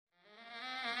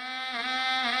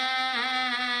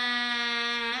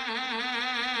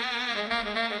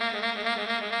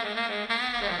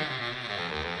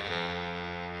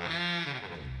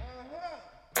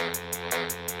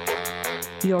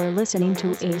You're listening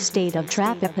to A State of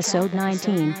Trap episode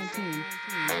 19.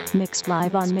 Mixed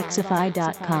live on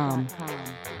Mixify.com.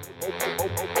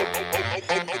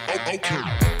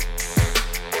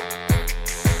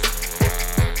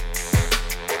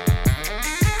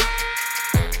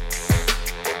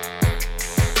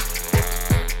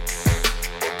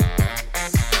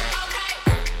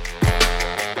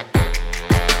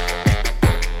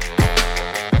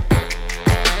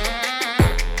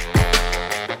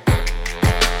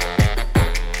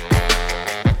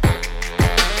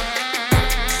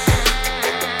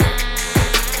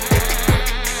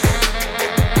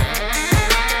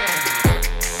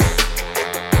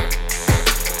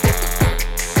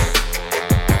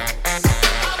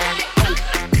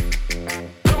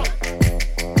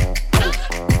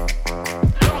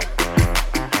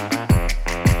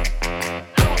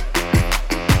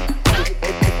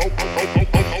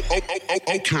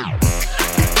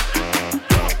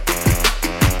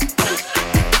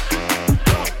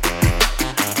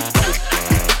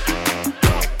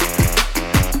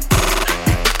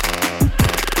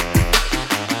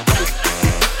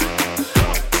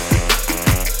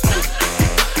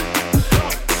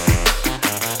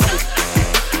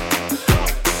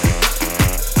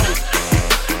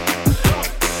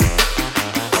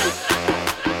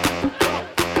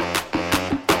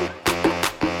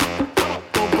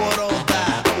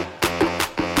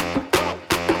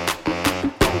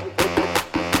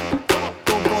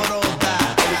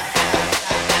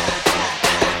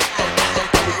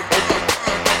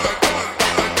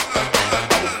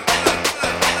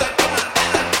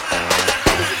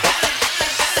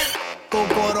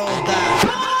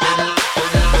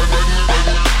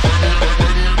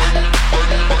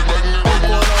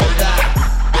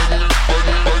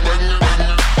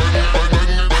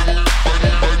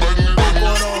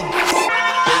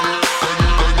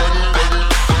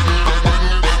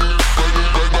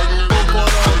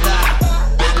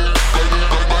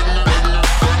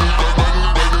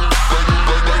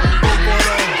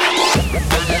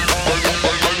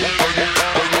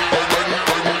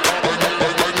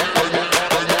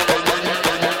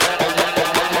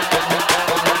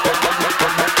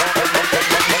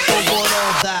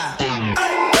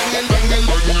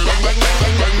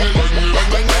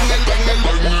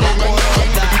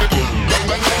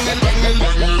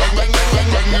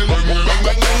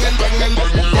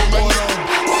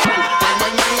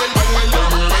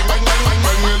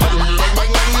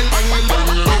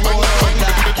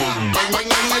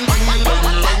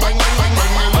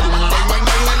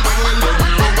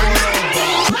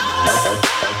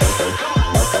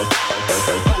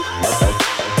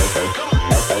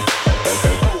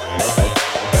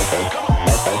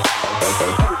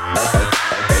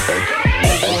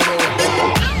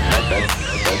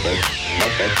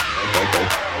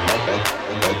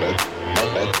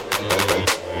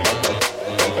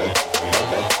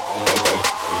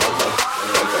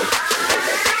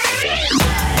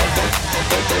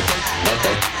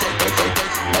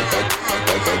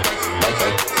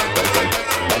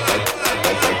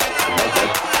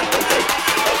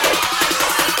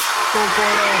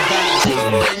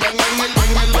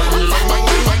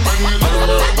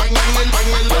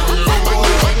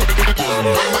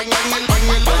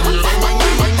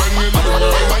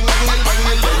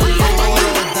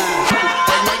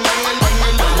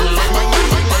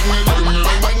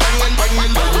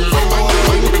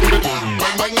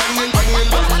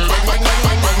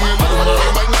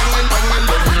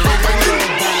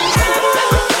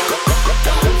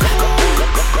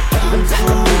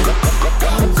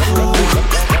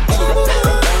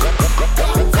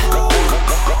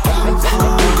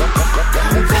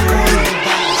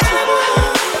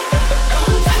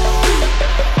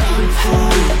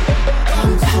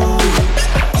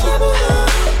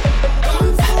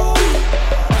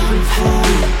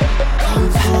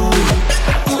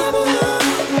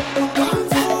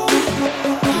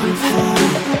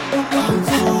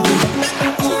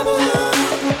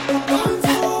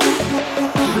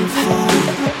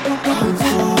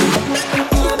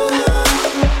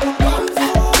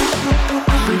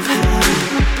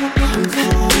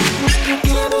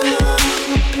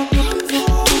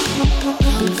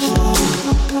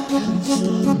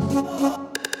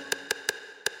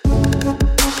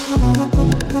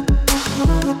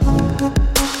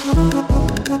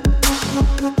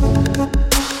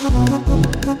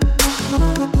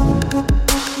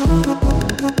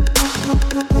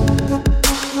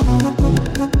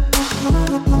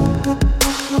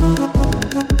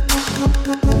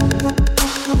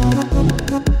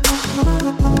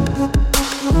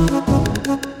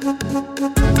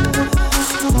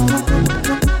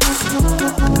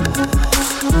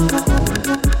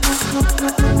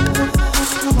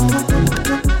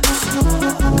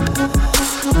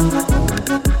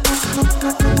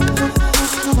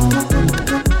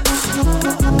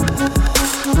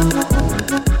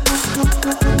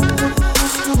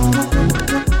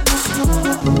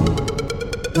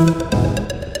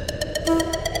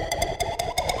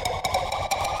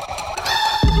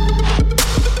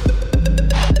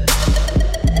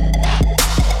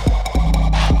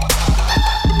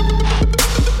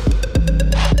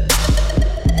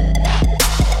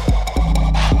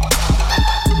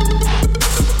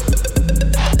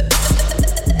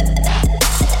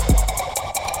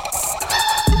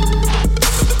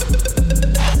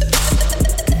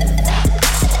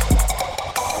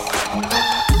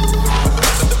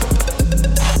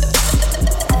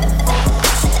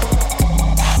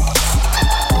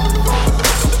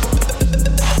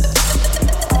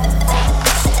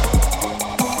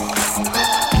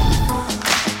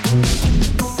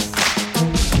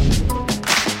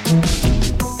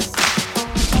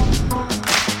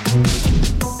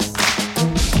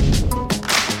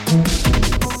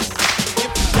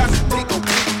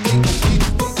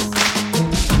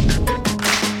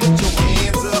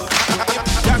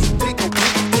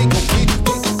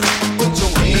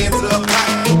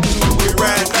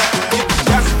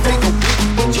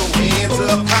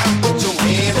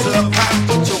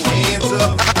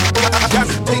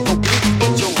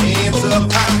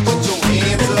 high, put your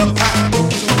hands up high. Do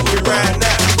it right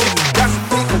now. If you got some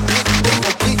people,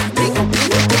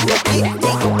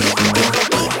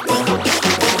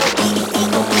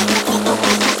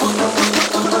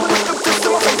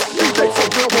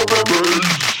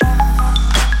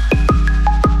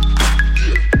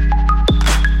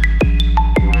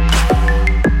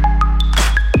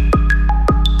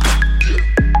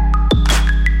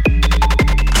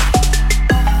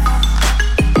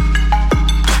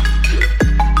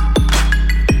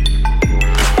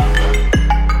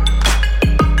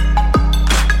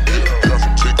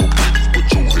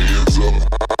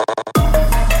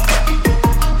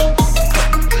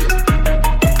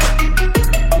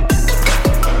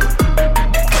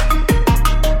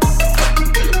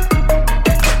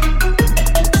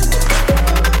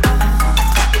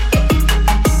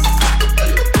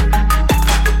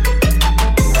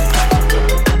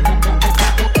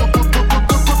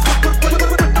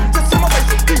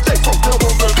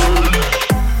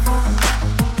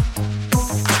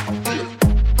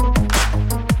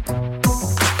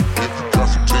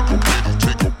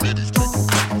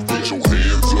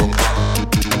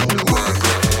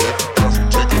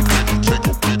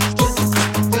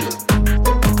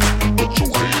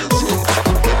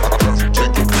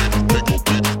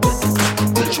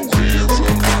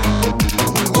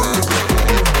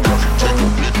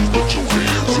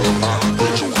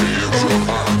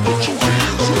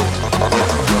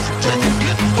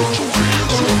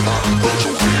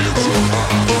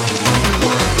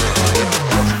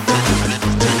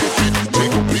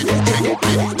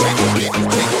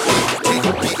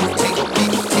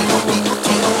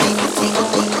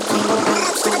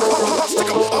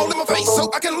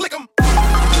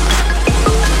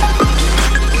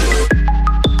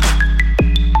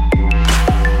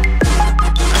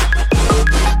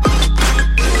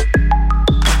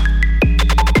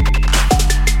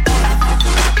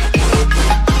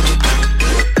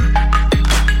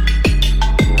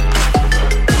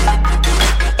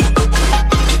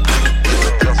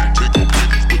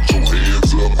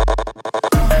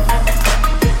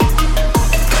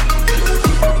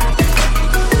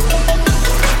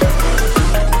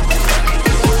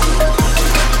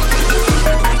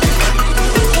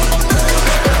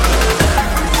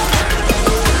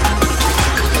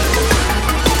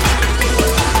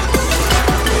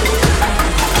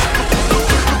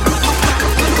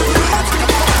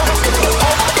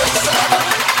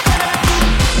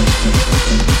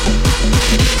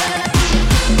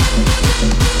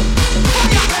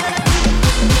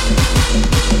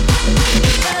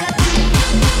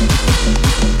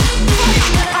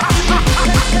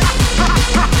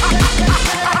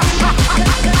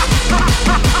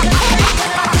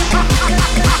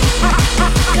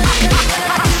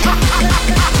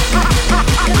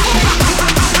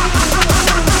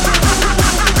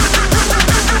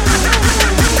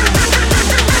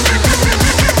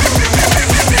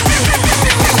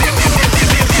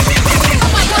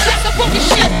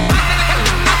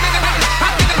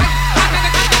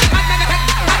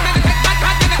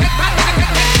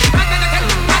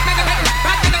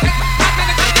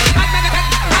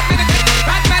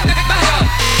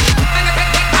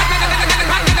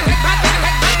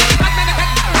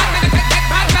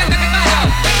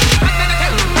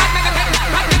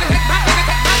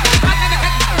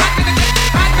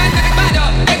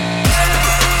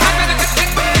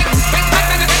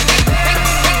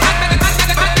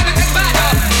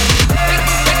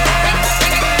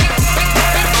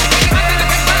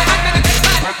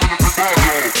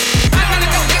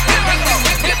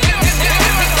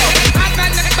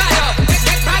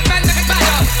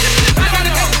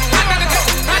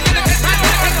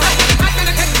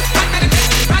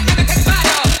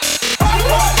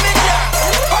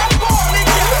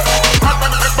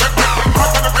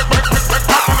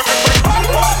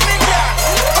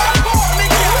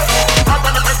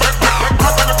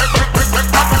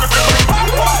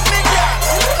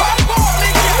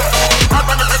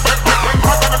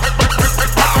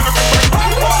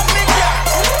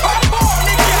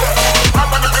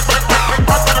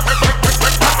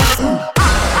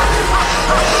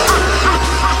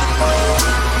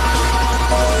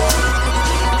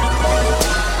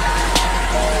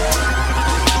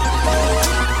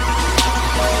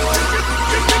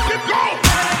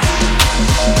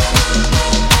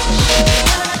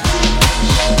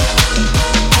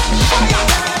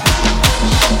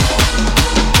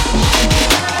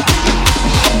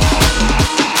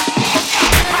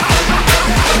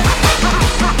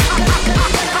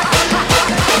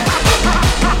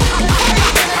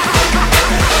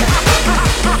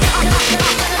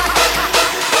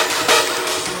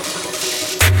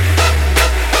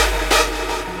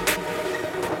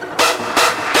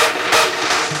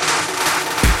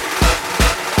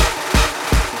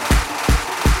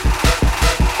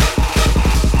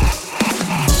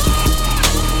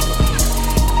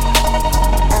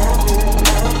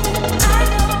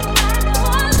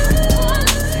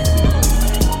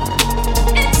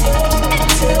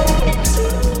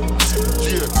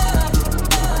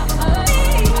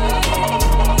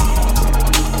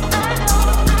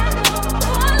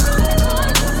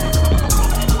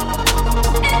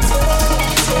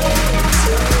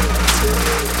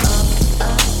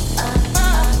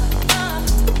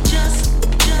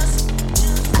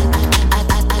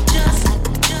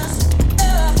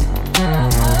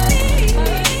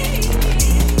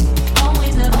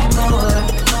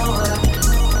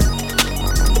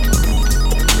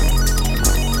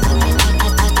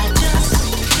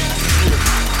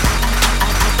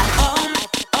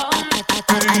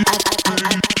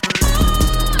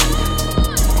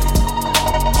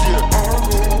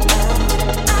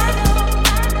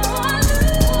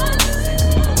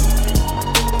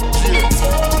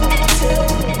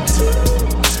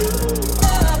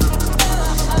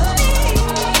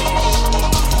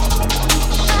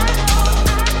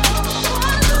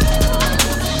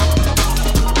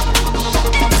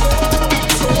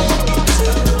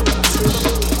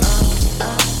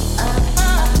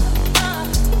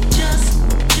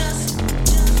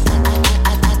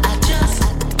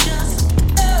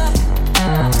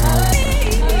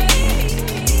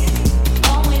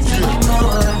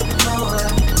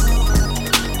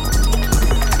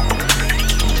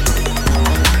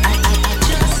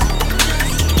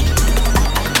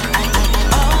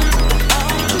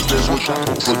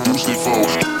 Produce it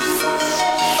for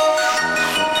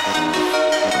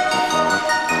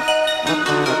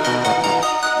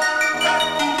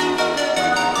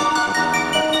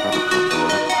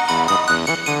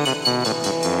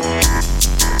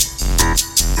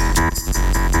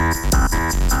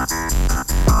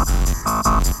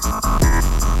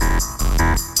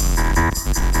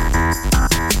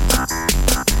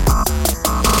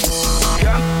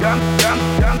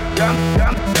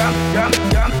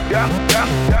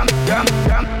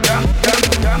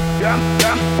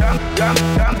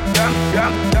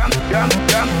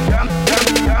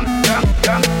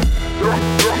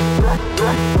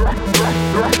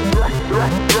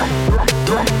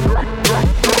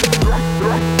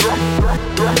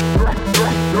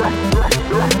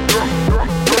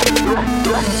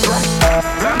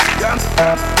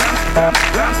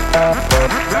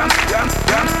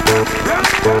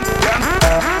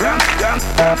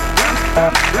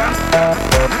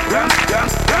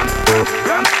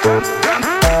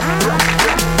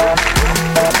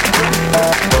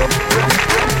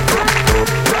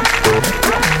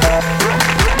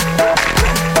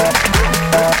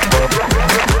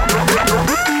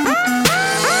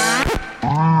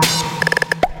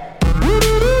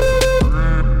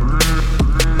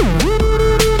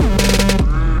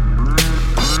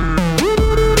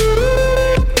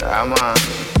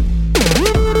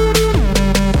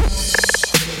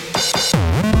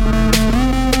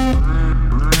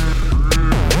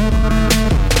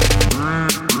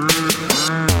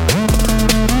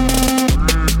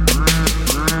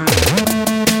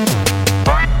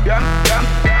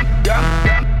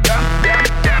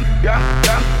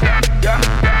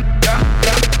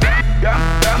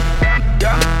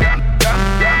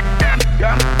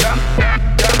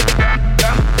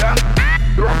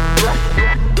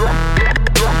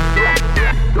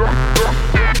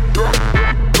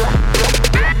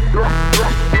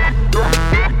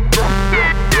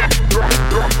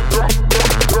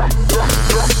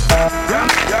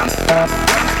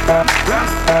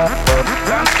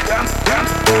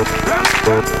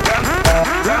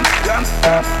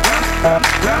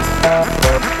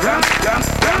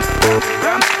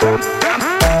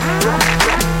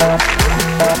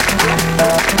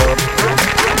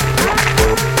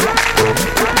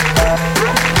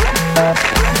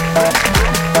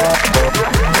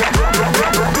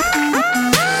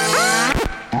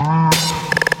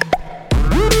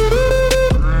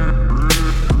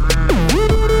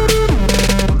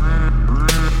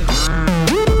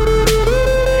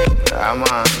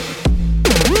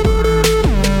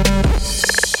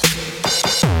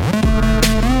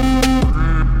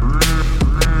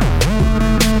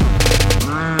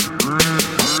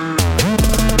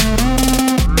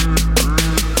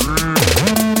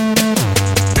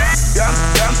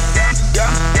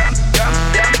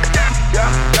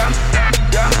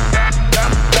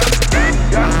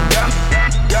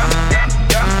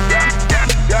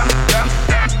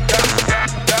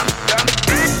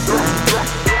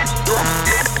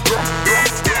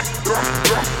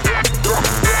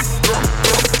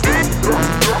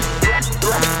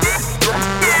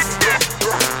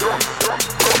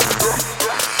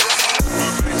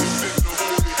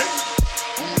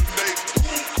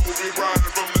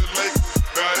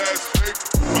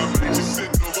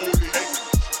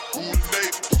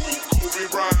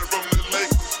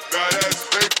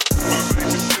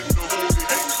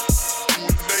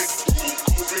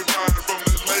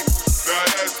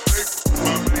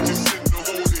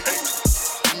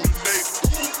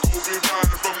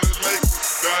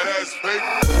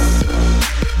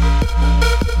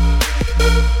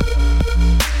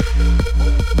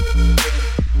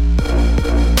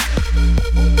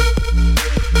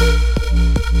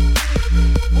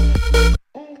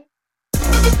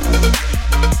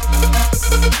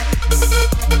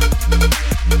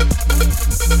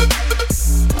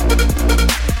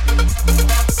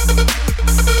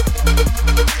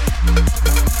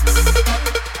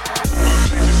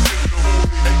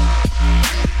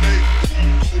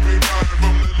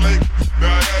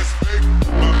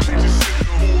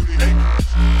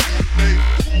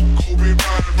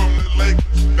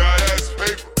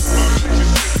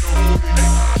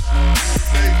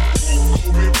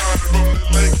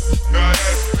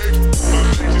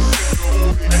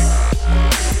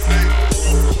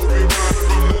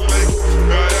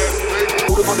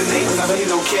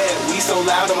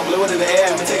throw it in the air,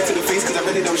 I'ma take it to the face cause I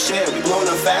really don't share. We blowing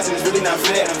up fast and it's really not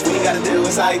fair. We ain't gotta deal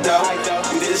with sight though.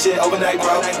 We did this shit overnight,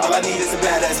 bro. All I need is a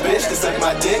badass bitch to suck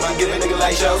my dick and get a nigga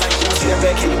like shows. You see that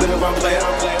back kid, you been a run player.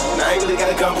 Nah, I ain't really got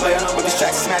a gun player, but these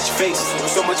tracks smash your face.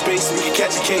 So much bass, we can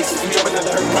catch a case. If you drop another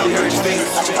hurt, probably hurt your face.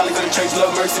 I should probably go to church,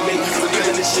 love mercy me. Cause I'm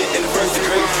getting this shit in the first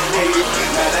degree. Hey,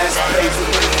 badass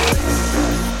bass.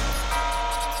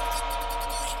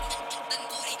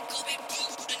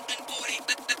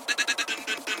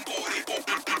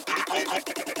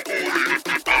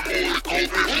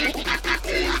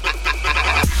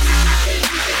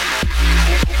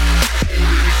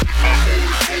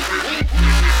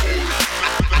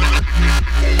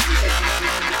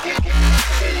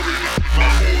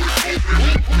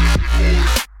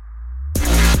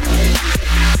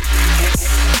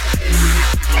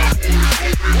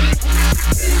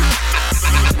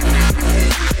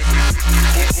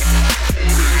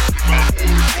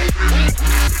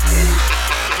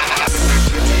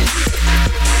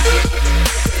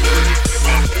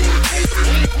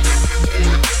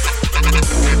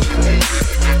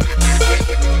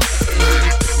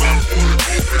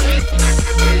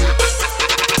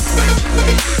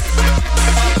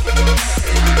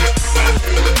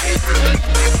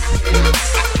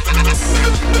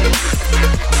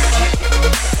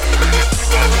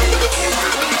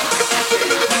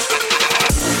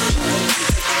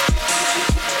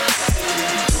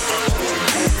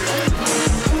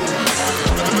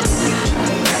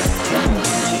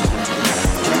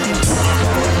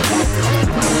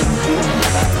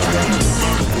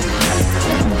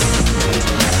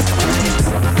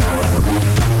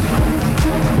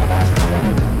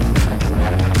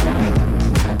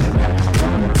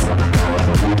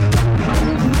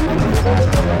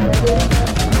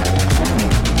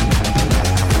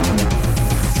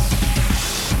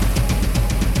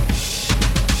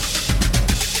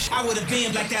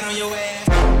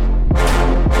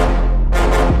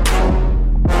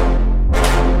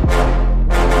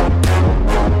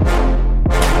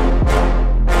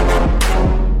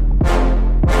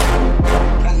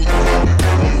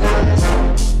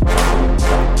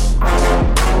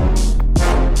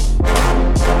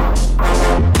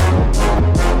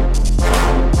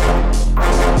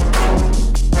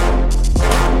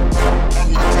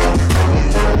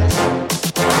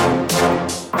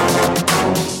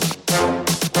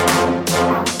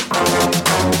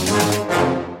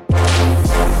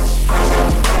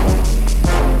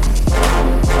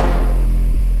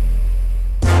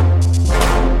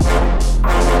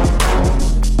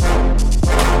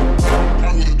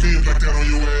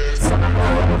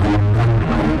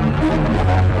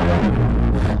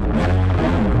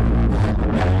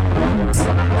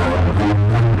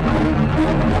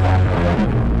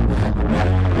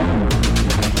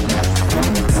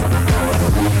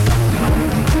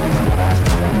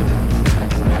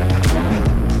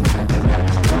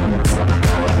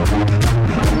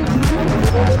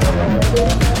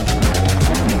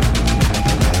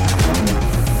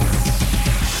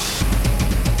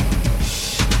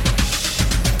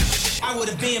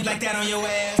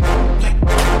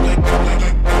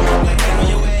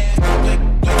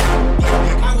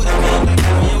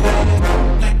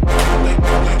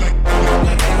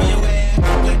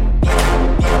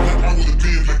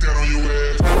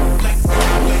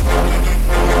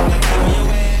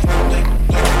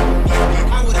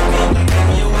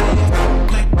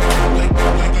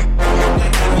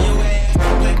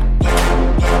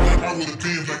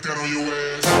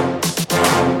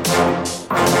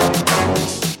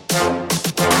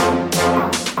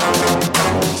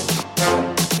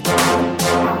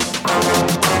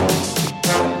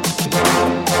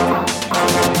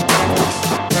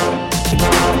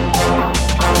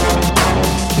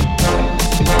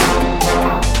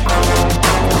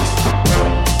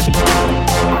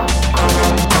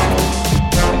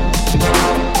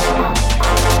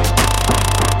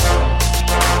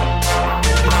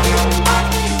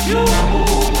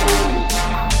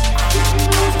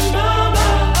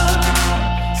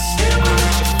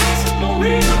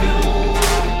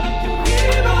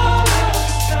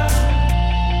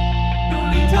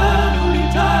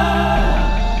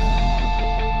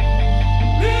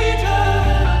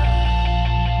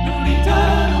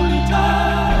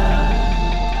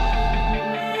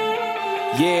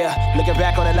 Looking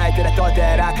back on a life that I thought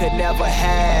that I could never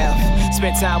have.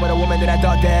 Spent time with a woman that I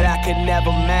thought that I could never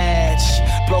match.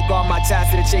 Broke all my ties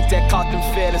to the chick that caught them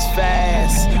feelings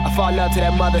fast. I I fall in love to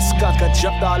that mother skunk, I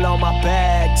jumped all on my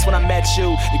bag. That's when I met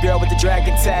you, the girl with the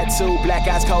dragon tattoo. Black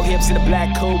eyes, cold hips, and a black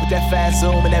coupe with that fat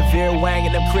zoom and that Vera Wang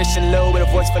and them Christian Lou. With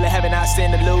a voice full of heaven, I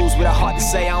stand to lose. With a heart to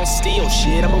say I don't steal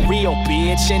shit, I'm a real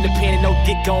bitch. Independent, no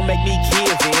dick gon' make me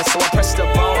give in. So I pressed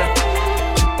up on her,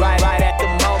 right at the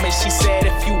moment. She said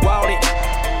if you want it,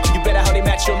 you better hold it,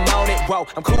 match your moment. Whoa,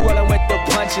 I'm cool rolling with the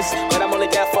punches, but I'm only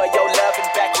down for your love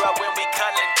and back rub when we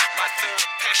cuddling. My third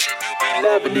passion, you be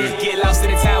loving it. Get lost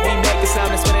in the time we make the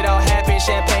sound, that's when it all happens.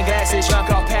 Champagne glasses,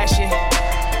 drunk off passion.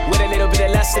 With a little bit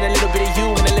of lust and a little bit of you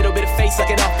and a little bit of face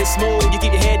sucking off this smooth. You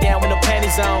keep your head down with no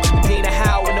panties on, Tina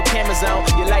Howe with no cameras on.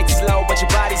 Your lights low, but your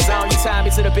body's on. You tie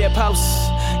me to the bedpost,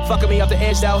 fucking me off the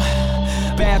edge though.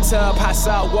 Bathtub, hot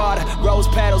salt water, rose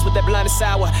petals with that blinded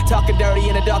sour. Talking dirty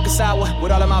in the darkest hour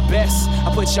with all of my best.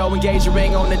 I put your engagement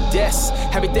ring on the desk.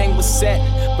 Everything was set,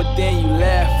 but then you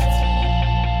left.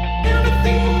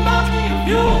 Everything reminds me of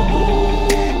you.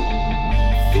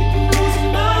 Think I'm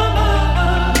losing my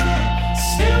mind.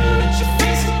 Staring at your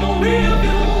face in my rear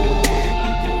view.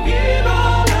 Like you're here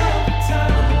all the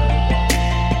time.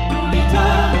 Lolita,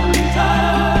 Lolita.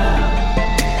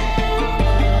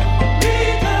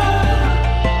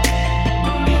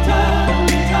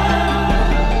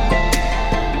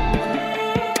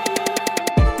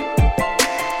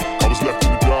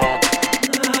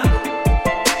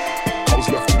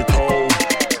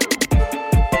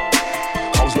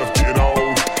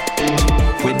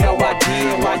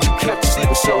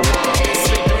 So long. It's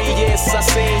been 3 years since I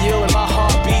seen you, and my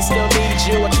heartbeat still needs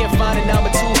you. I can't find a number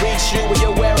to reach you, or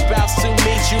your whereabouts to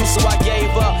meet you. So I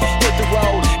gave up, hit the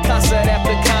road, concert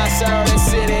after concert, and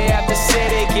city after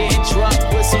city, getting drunk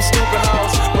with some stupid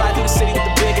hoes. Ride through the city with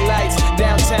the big lights,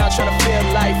 downtown trying to feel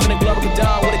life. In the glove of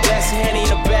dawn with a glass of Henny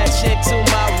and a bad chick to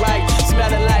my right,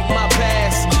 smelling like my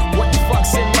past. What the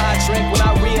fuck's in my drink when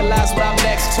I realize what I'm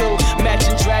next to?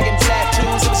 Matching dragon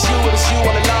tattoos, it was you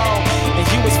all along. And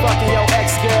you was fucking your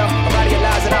ex, girl. I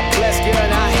realize that I'm blessed, girl,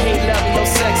 and I hate loving your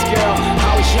sex, girl.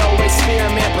 I was your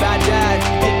experiment, but I died.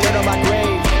 Get dirt on my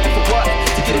grave. And for what?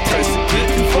 To get a taste of dick,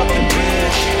 you fucking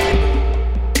bitch.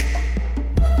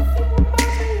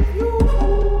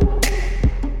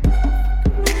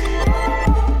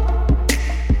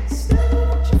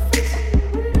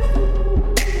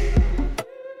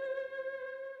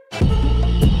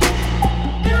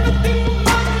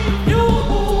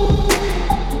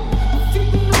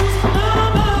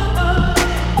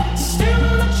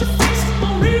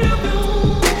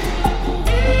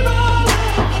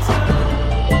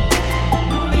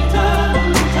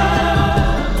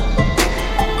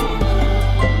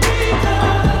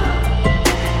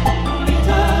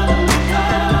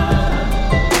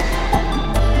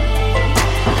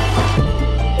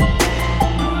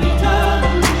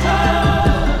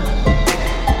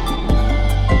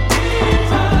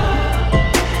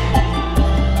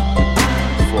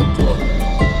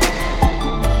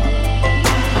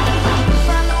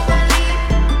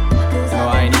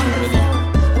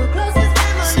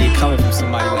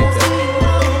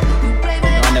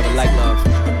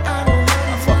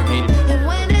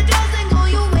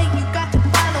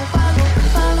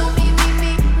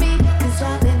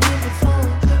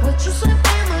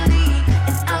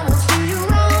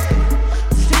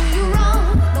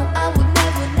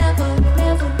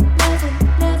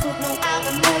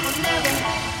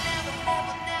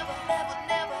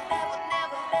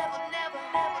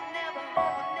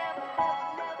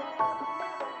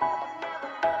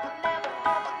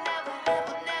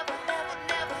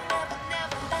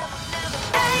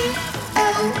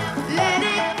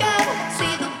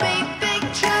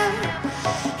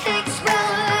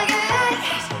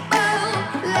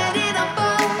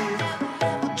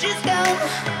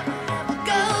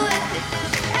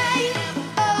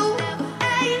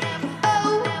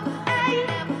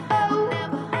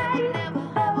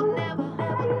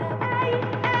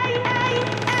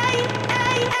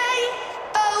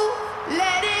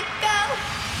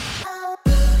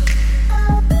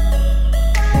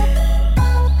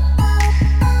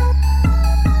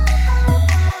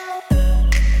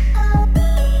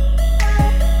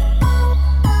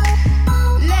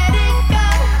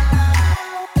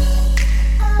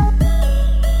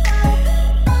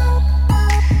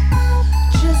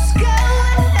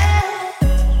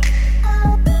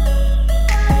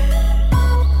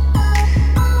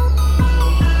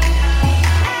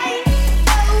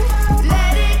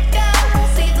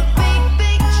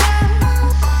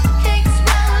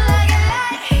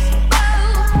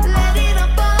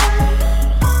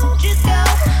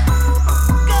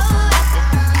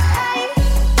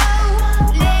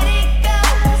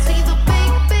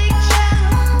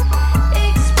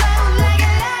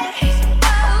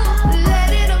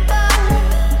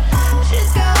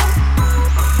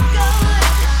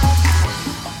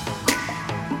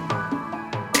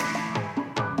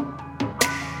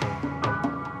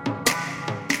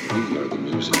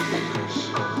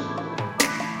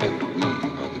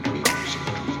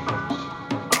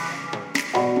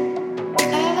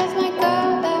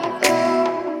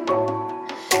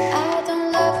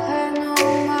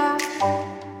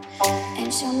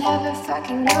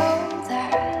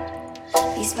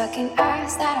 these fucking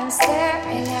eyes that I'm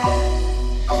staring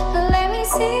at. Let me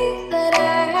see that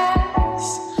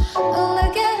ass.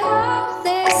 Look at all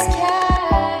this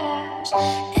cash.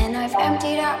 And I've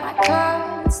emptied out my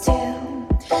cards too.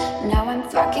 Now I'm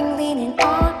fucking leaning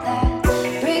on that.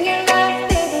 Bring your love,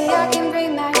 baby, I can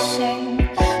bring my shame.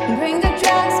 Bring the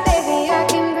drugs, baby, I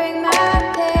can bring my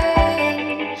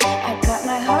pain. I got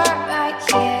my heart right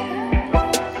here.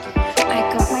 I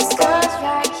got my scars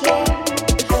right here.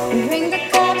 Bring the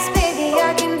cups, baby,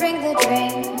 I can bring the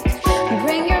drink.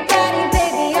 Bring your body,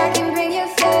 baby, I can bring your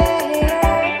fear.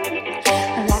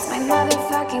 That's my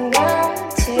motherfucking world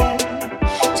too.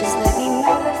 Just let me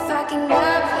motherfucking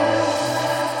love you.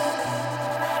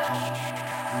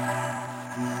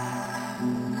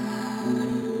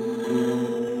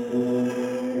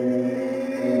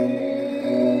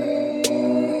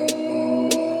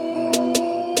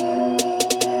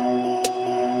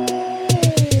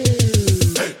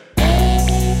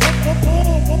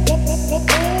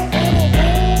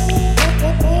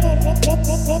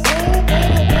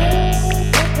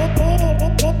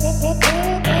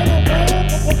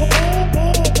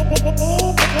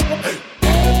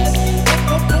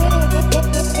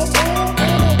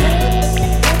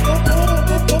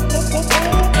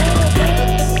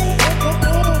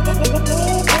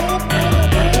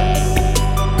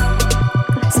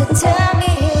 So tell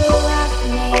me you love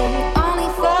me only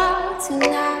for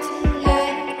tonight,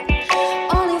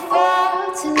 only for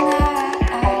tonight.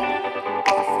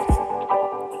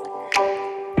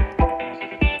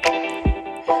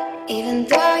 Even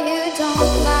though you don't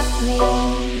love me,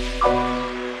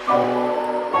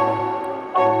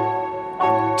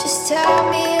 just tell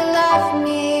me you love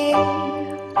me.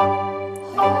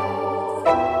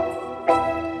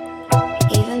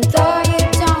 Even though you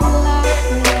don't love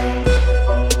me.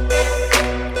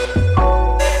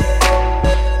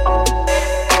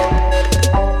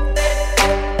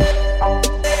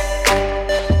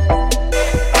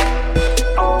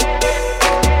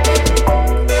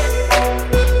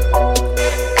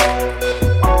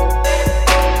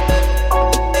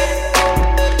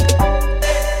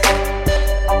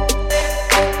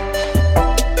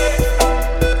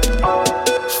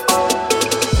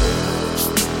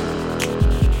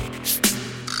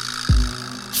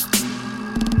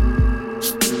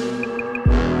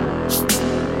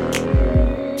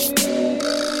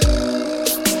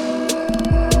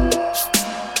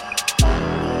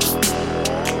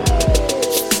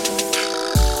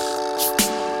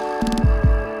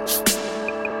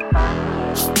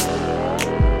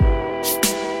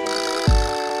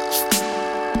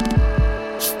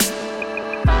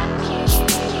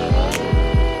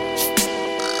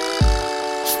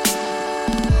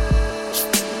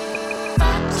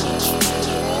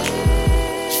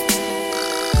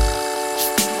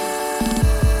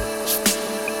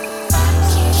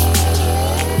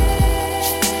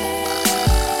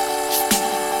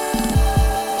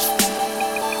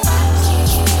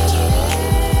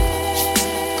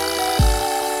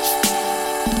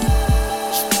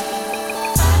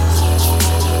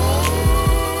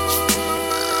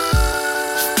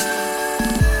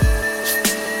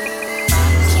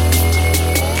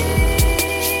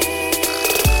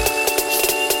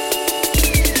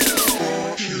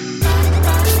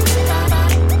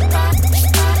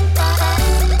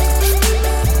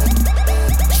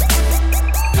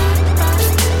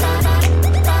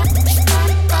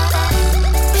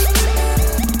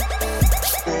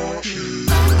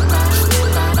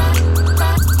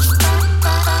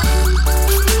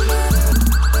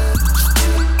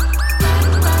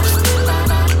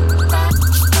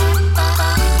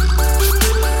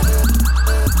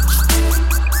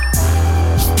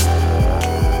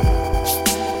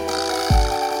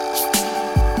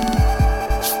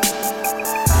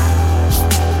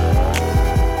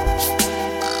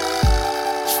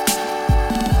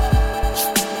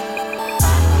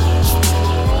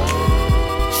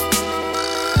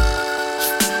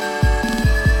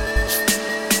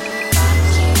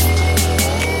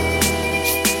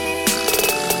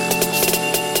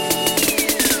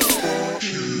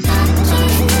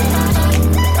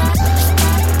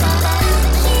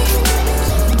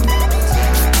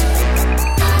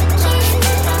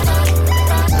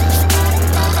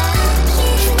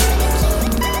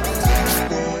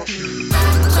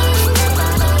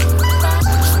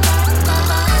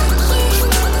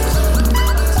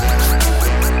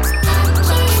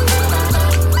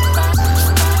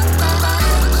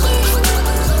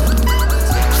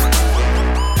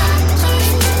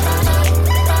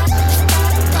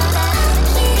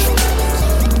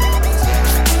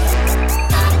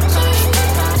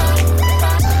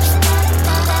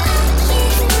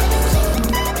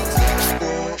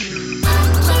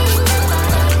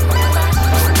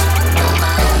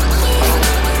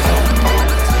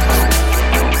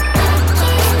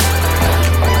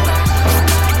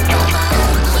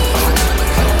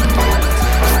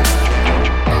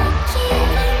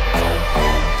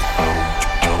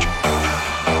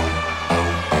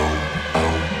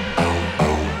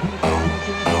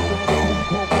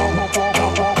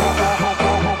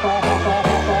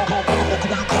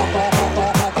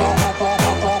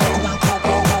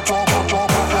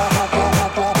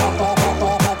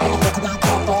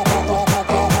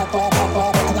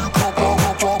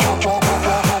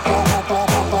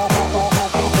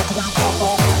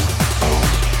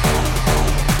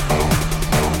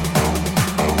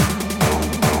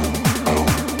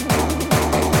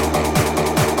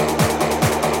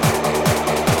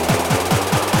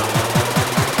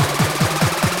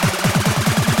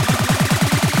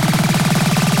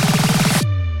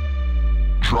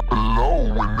 drop it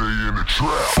low when they in the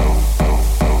trap.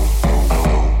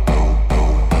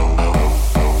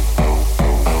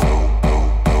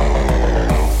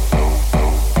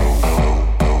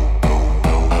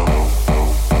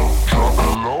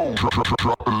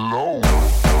 Drop it low.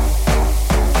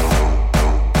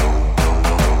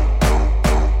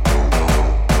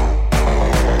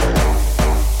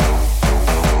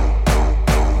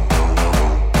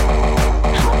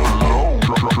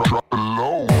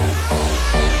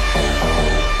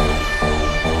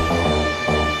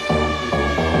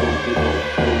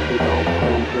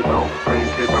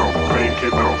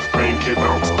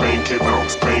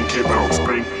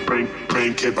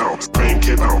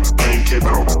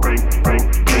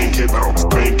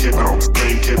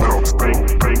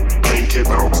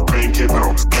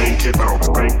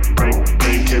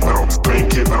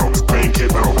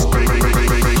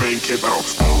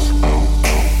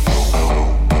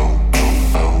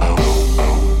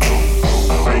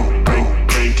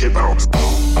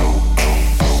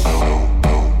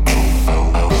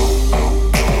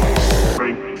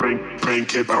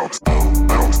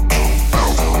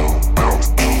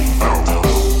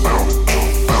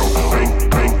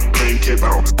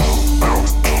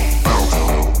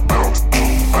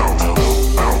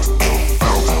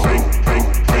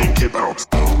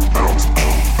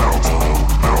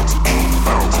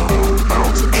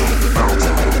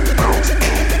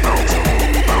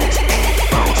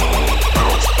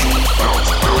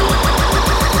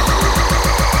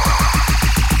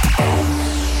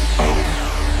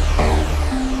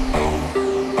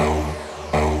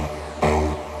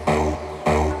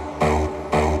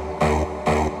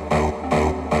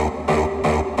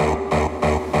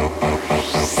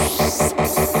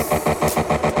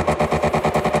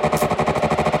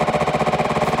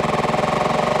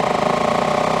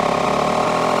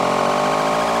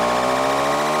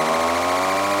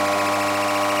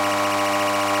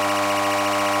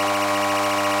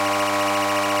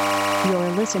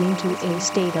 Listening to A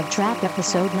State of Trap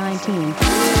episode 19.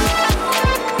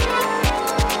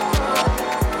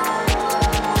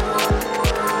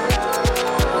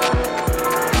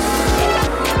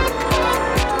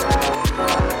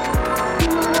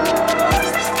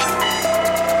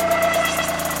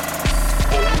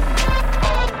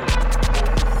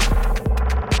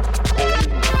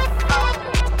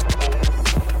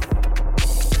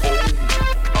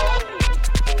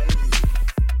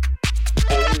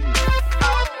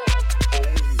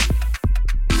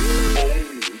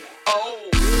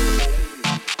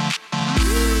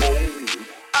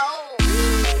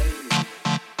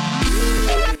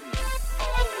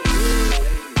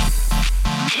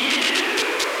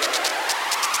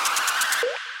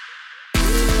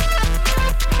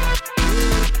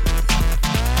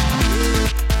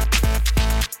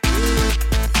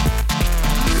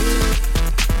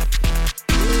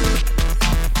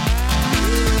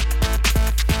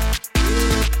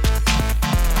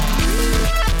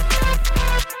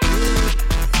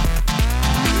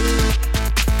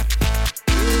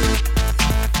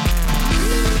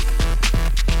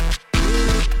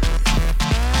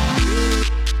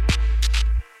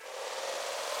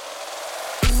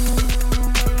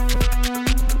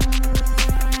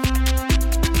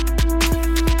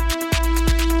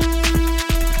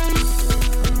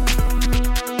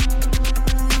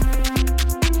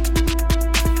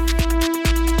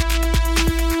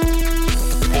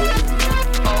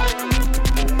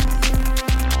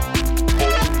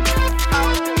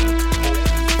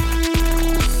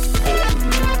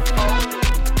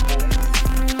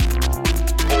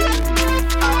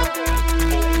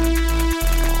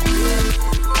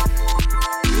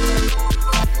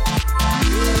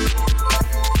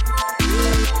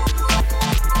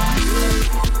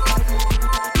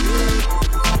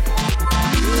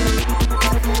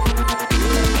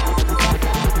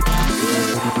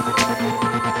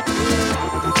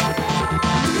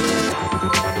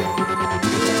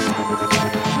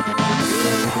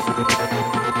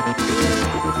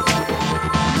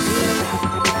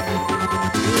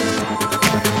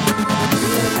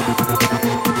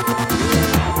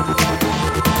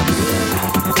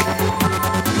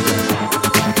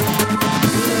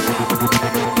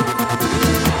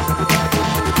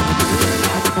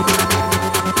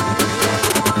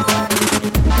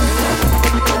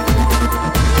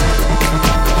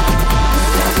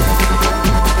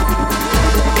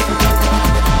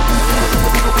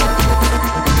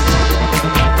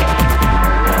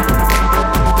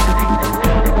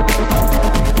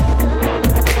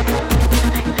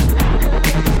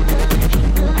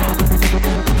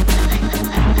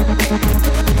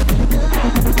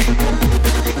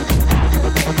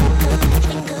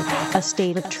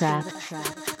 state of trap.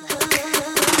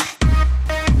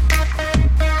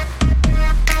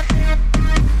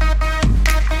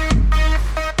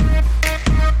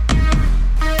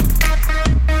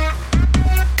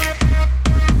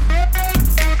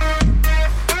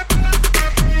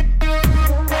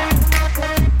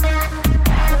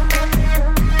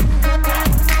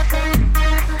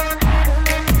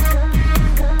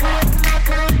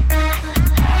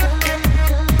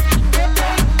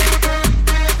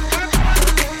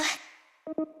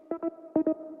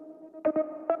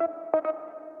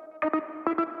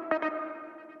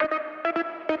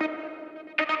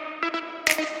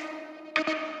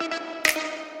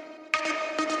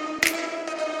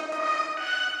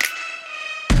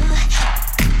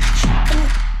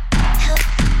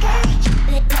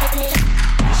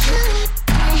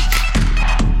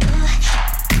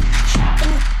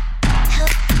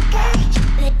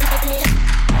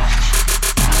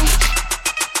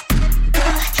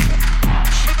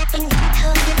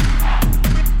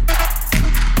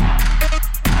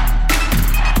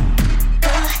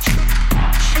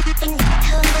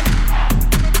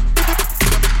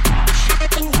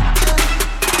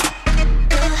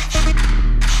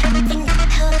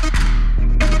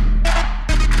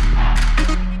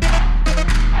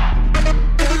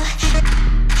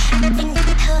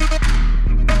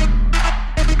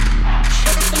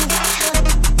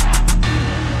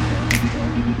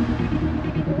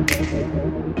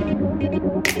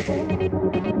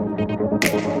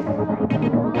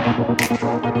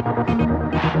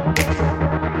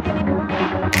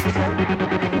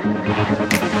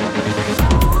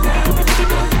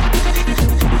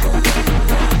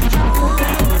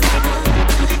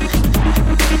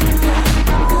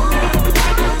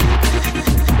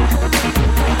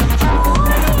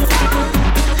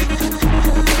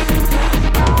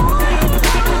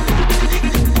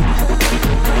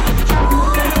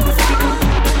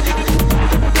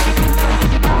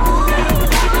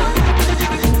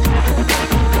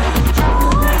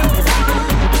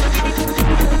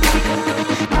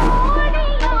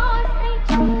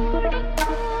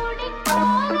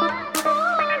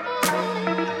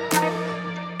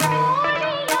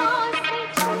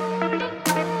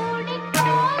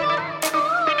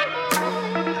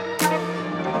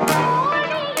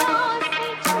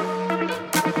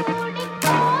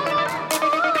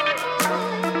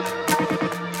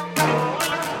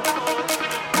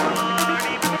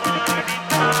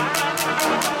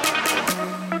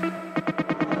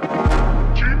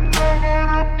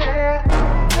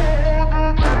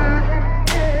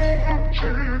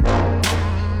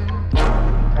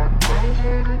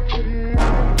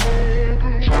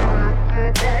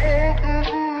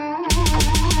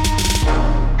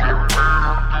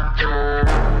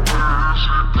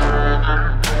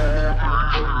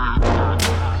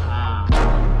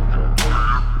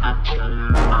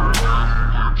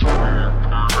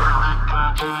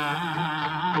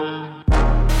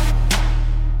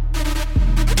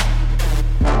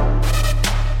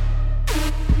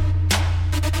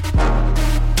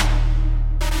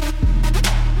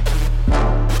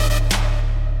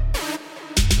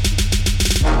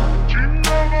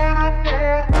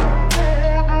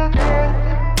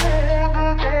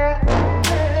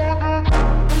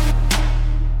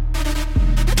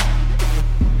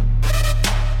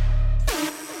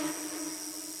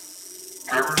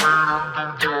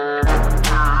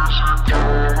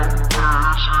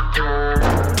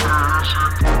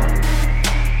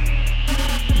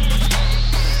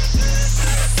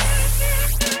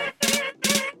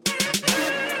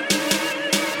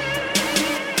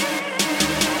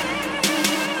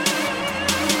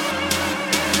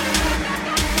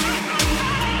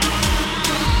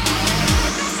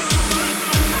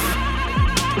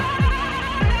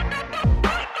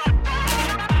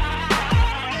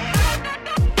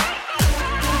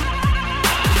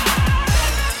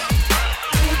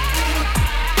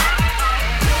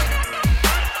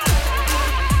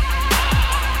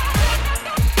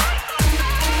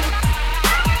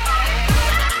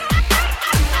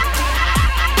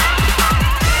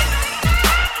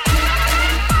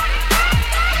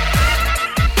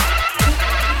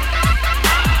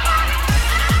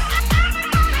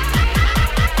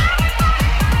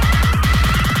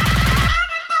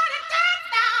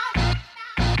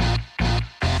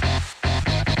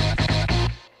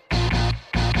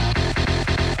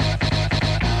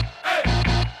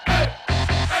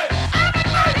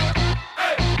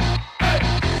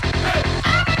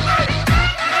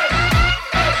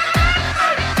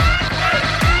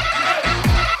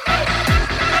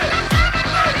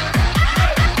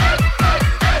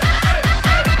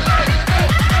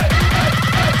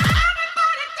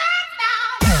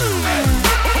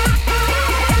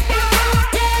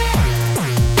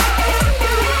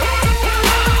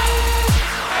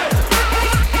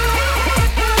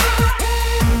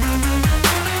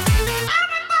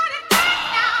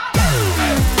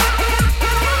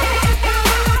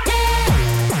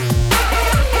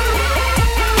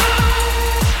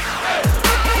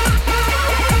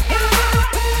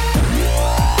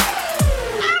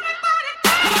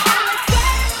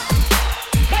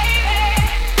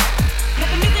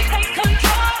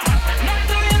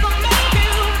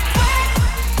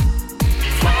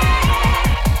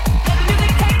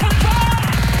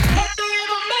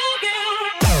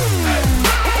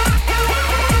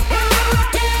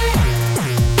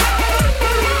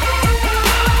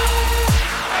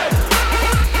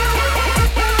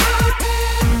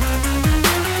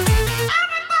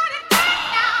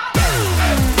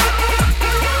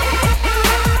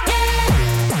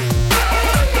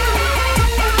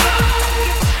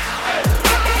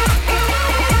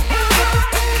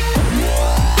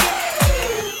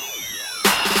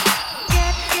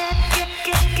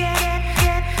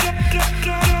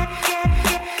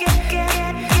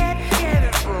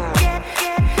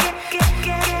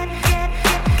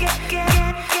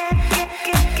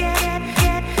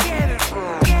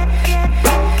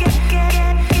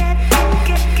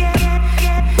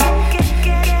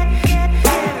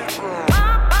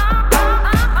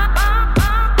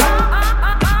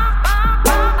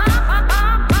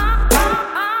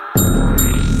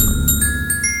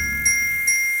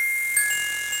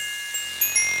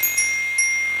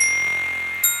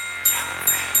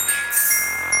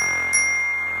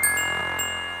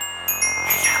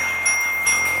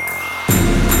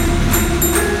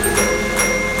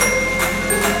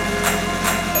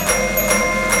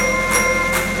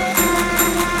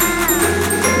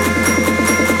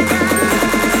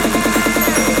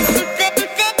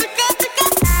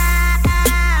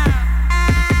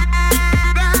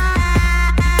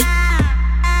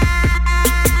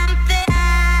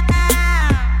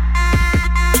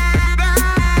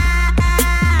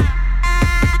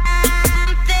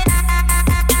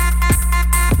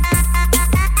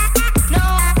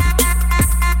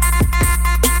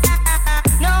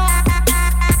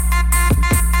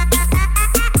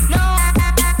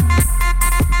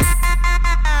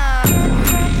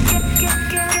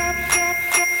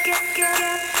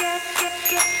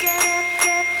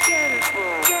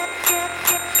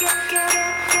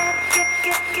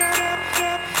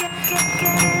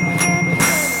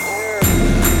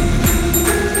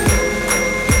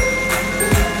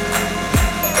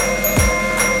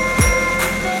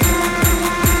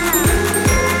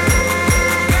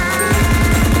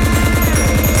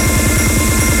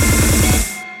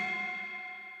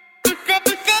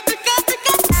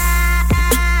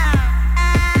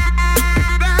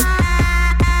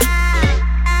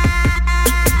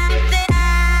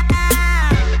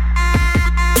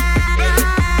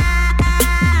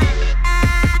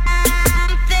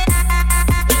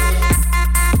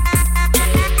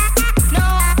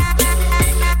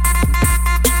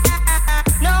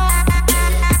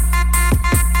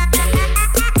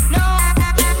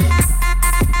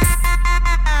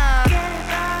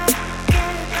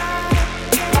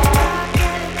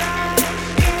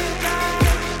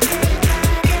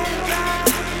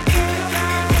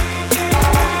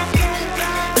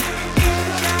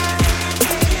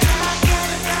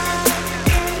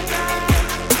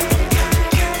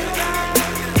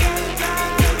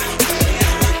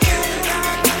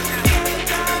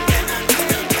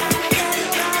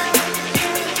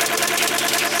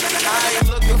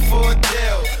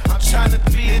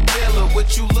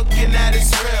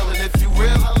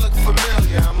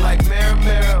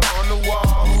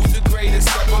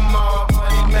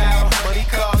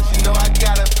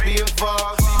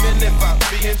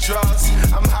 draws,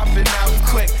 I'm hopping out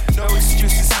quick. No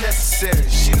excuses necessary.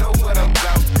 She know what I'm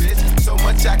about, bitch. So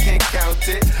much I can't count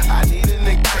it. I need an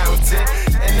accountant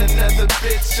and another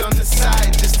bitch on the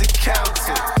side just to count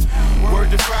it.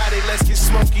 Word to Friday, let's get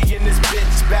smoky in this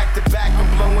bitch. Back to back, I'm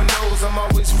blowing nose. I'm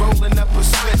always rolling up a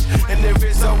switch, and there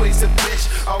is always a bitch,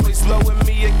 always blowing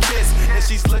me a kiss, and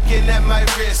she's looking at my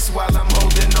wrist while I'm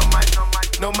holding on my.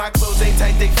 No, my clothes ain't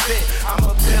tight, they fit. I'm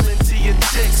appealing to your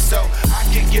chick, so I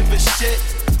can give a shit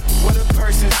what a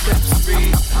person's lips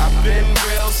read. I've been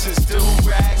real since do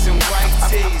rags and white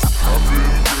tees. I've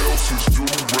been real since do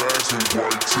rags and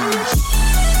white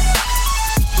tees.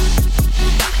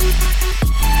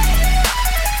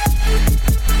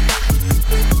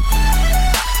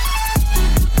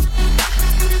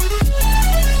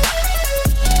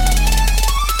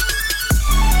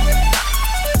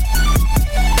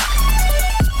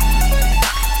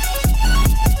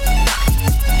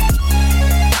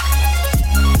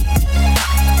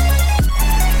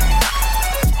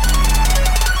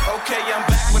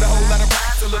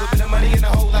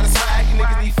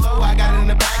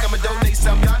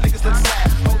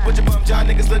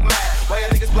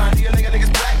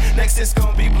 It's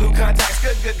gonna be blue contacts.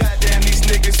 Good, goddamn, these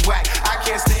niggas whack. I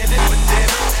can't stand it, but damn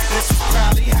it, this is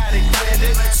probably how they planned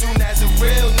it. Soon as a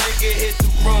real nigga hit the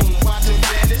room, watch him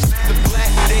vanish. The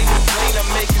black David Blaine, I'm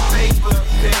making paper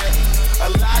appear. A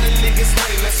lot of niggas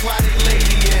lame, that's why they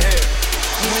lady in here.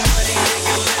 New money,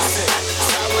 nigga, listen.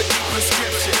 Sour deep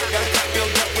prescription. Got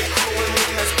filled up with cool and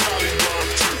lean, that's probably wrong.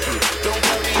 Don't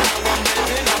worry how I'm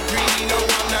living. I'm greedy, no,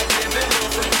 I'm not giving.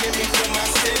 Don't forgive me for my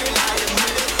sin. I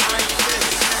admit it, I ain't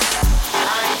finished.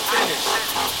 I ain't finished.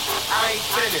 I ain't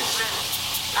finished.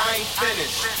 I ain't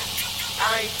finished.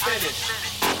 I ain't finished.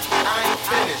 I ain't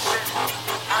finished.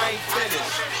 I ain't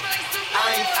finished. I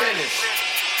ain't finished.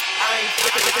 I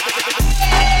ain't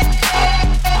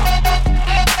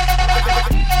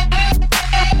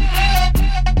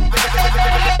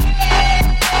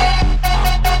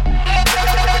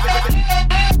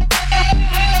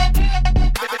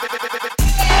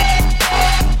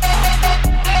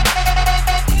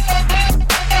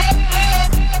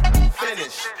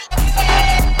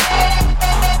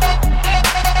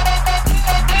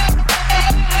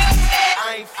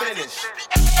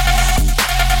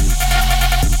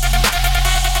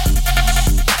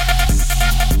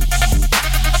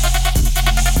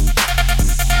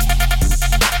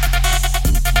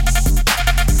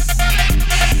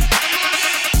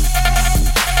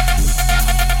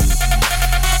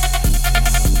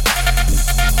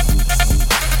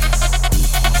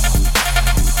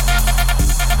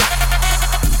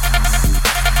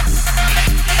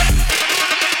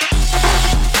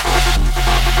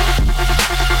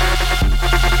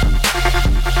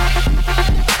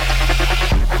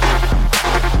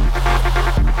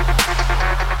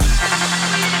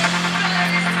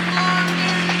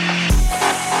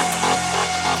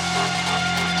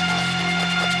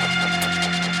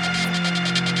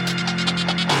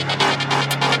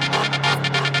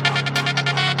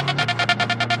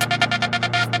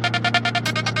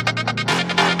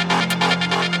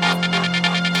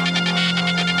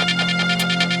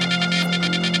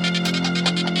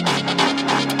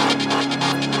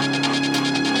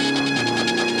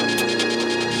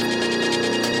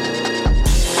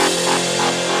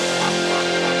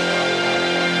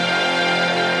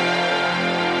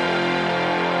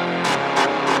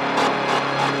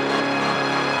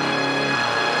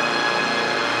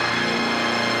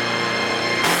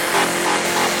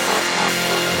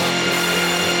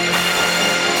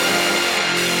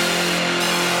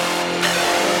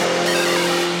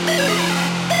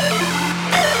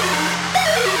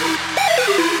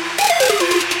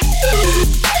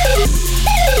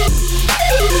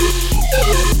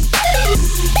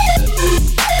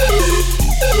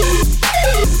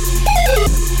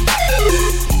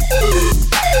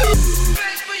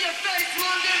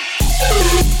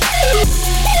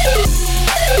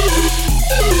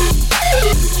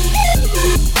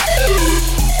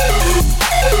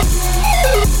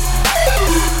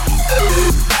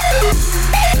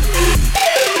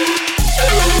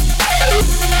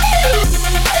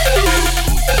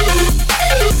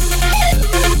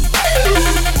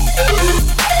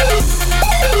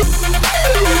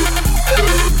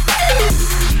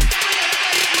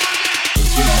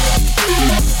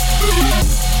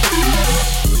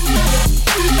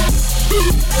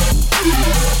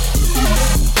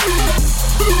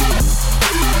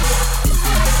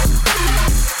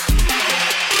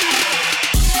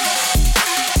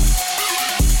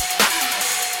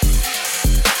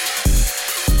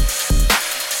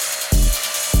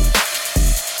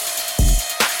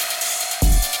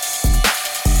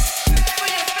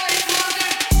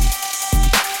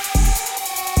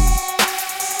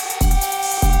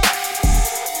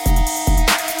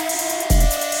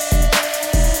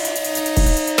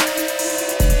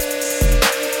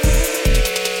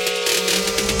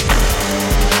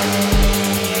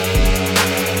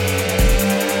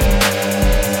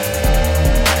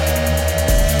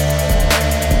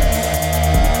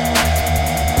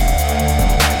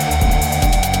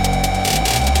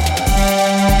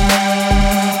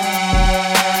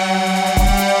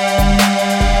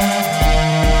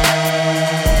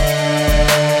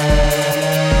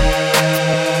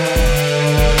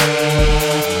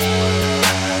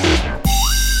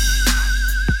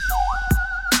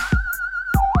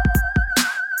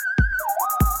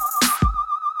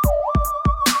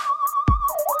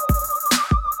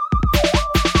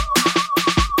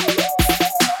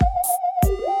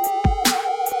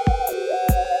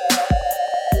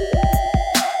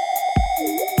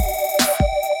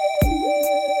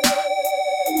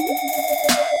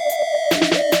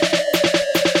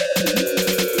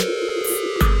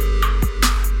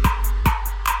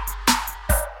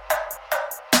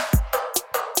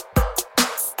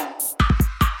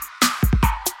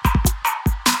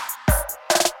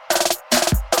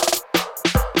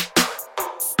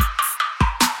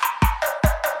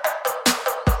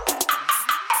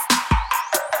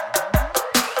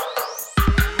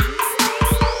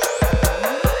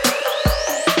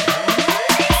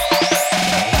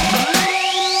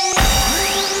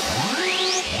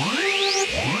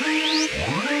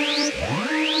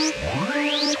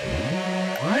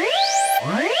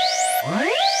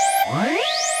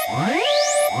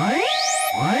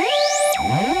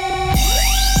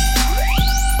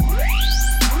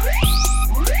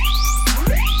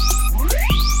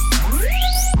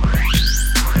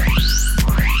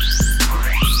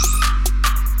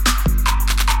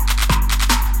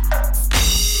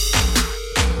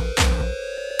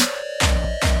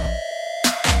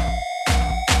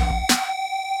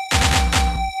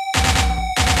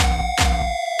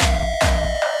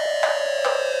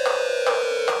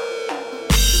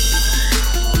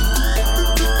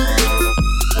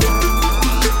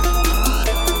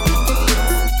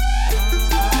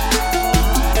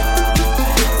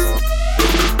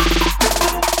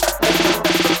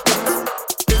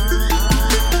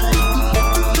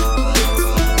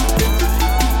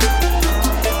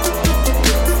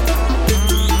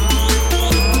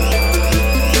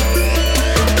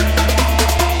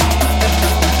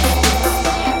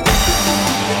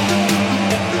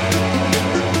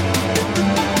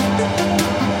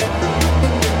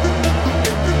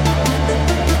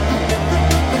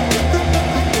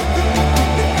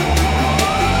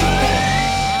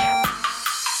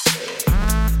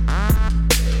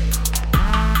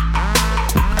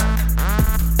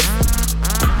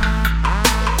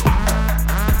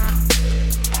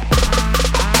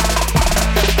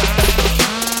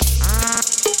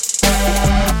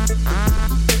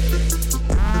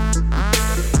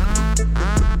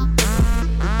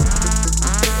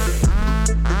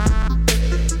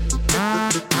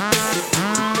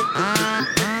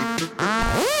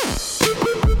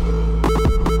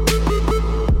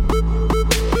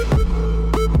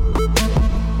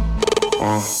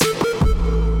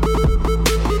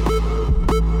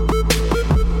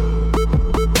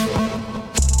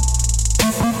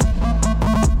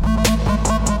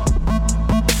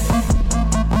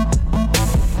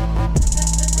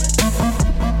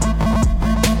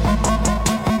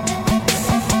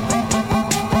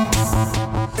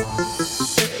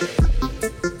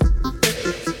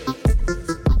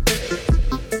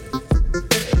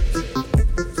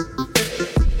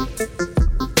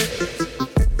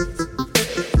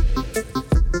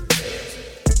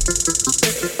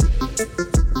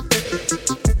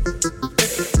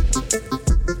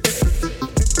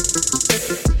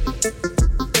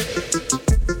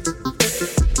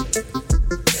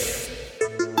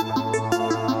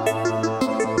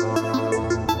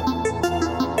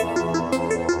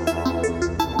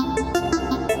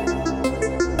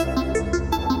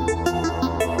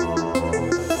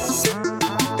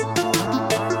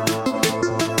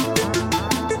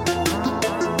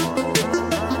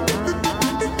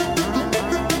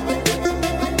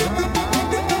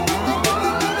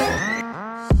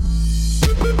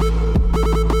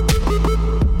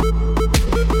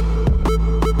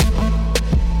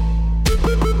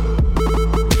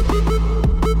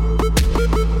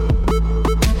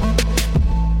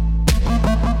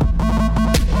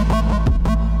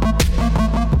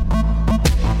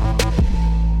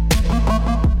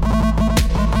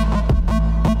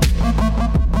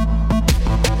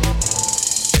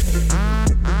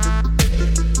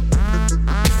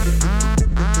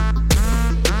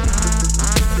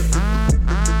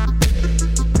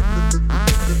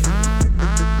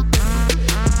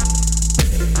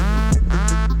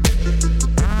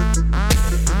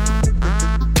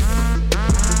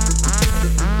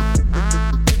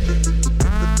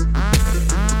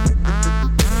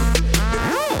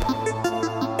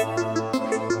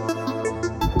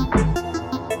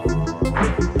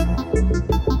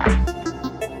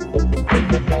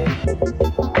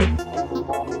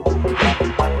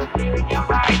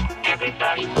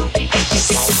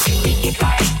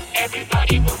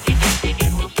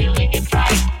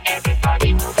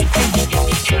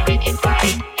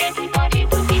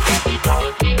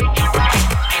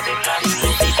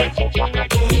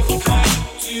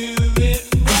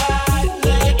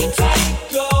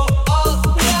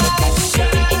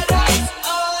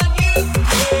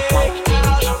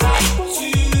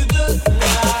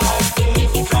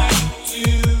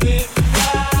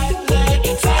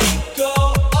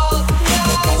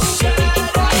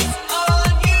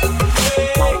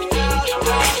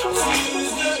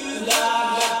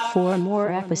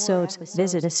episodes,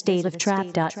 visit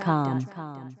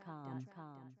astateoftrap.com.